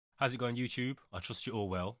How's it going, YouTube? I trust you all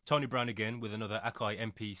well. Tony Brown again with another Akai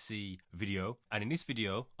MPC video. And in this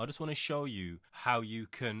video, I just want to show you how you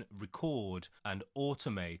can record and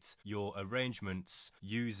automate your arrangements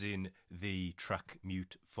using the track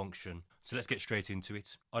mute function. So let's get straight into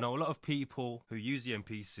it. I know a lot of people who use the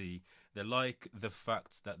MPC, they like the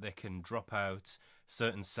fact that they can drop out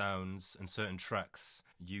certain sounds and certain tracks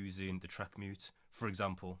using the track mute. For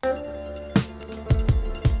example,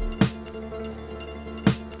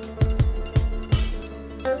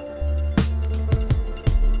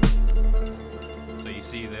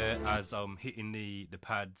 see there, as I'm hitting the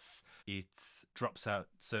pads, it drops out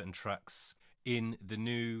certain tracks. In the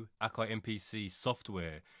new Akai MPC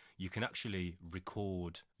software, you can actually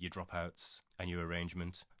record your dropouts and your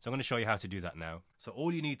arrangement. So I'm going to show you how to do that now. So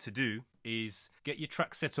all you need to do is get your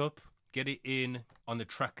track set up, get it in on the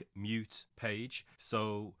track mute page.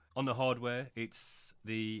 So on the hardware, it's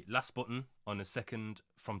the last button on the second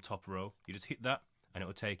from top row. You just hit that and it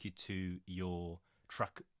will take you to your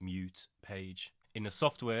track mute page. In the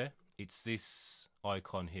software, it's this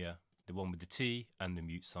icon here, the one with the T and the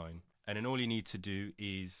mute sign. And then all you need to do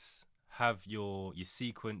is have your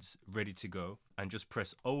sequence ready to go and just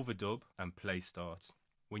press overdub and play start.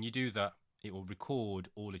 When you do that, it will record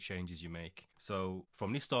all the changes you make. So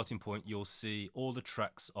from this starting point, you'll see all the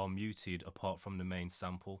tracks are muted apart from the main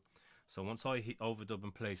sample. So once I hit overdub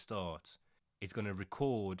and play start, it's going to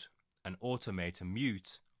record and automate a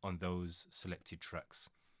mute on those selected tracks.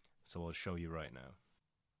 So I'll show you right now.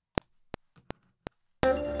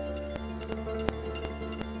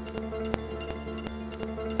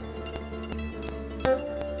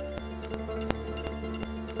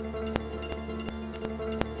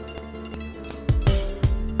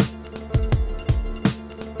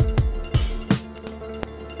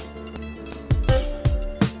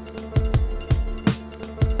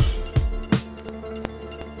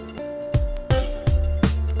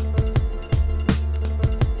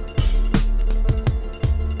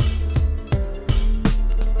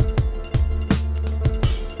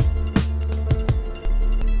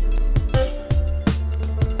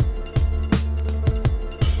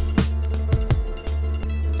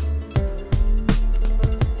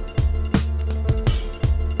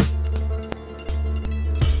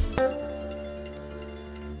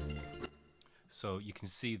 So you can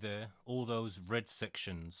see there, all those red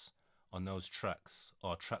sections on those tracks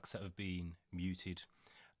are tracks that have been muted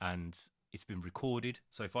and it's been recorded.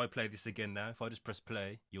 So if I play this again now, if I just press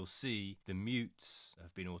play, you'll see the mutes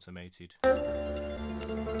have been automated.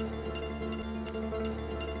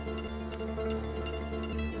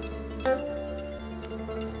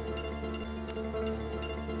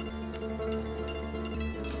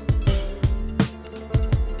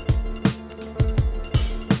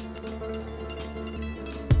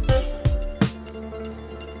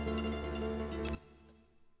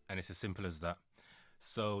 And it's as simple as that.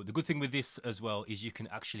 So the good thing with this as well is you can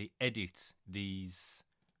actually edit these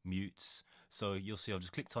mutes. So you'll see I've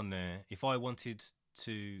just clicked on there. If I wanted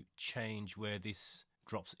to change where this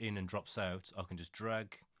drops in and drops out, I can just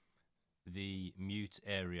drag the mute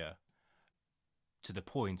area to the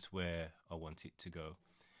point where I want it to go.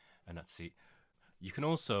 And that's it. You can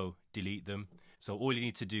also delete them. So all you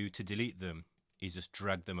need to do to delete them is just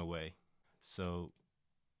drag them away. So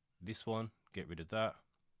this one, get rid of that.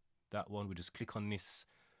 That one, we just click on this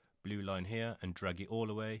blue line here and drag it all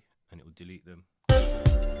away and it will delete them.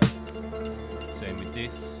 Same with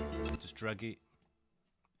this, just drag it,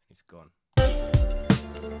 it's gone.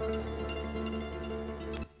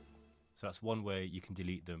 So that's one way you can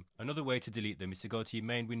delete them. Another way to delete them is to go to your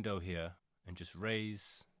main window here and just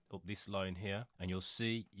raise up this line here and you'll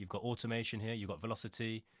see you've got automation here, you've got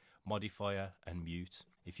velocity, modifier and mute.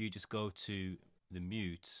 If you just go to the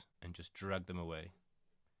mute and just drag them away,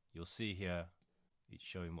 you'll see here it's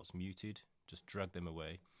showing what's muted. Just drag them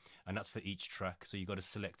away, and that's for each track. So you've got to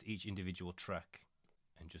select each individual track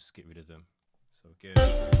and just get rid of them. So again,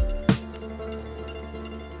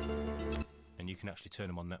 and you can actually turn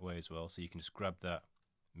them on that way as well. So you can just grab that,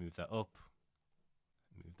 move that up,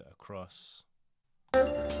 move that across,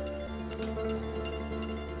 and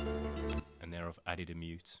there I've added a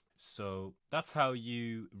mute. So that's how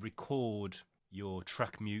you record your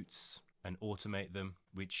track mutes and automate them,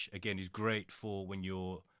 which again is great for when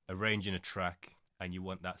you're arranging a track and you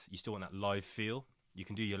still want that live feel. You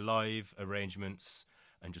can do your live arrangements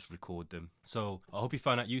and just record them. So I hope you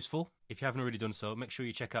found that useful. If you haven't already done so, make sure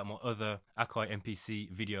you check out my other Akai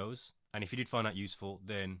MPC videos. And if you did find that useful,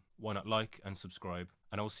 then why not like and subscribe?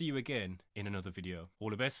 And I will see you again in another video.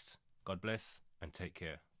 All the best, God bless, and take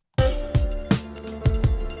care.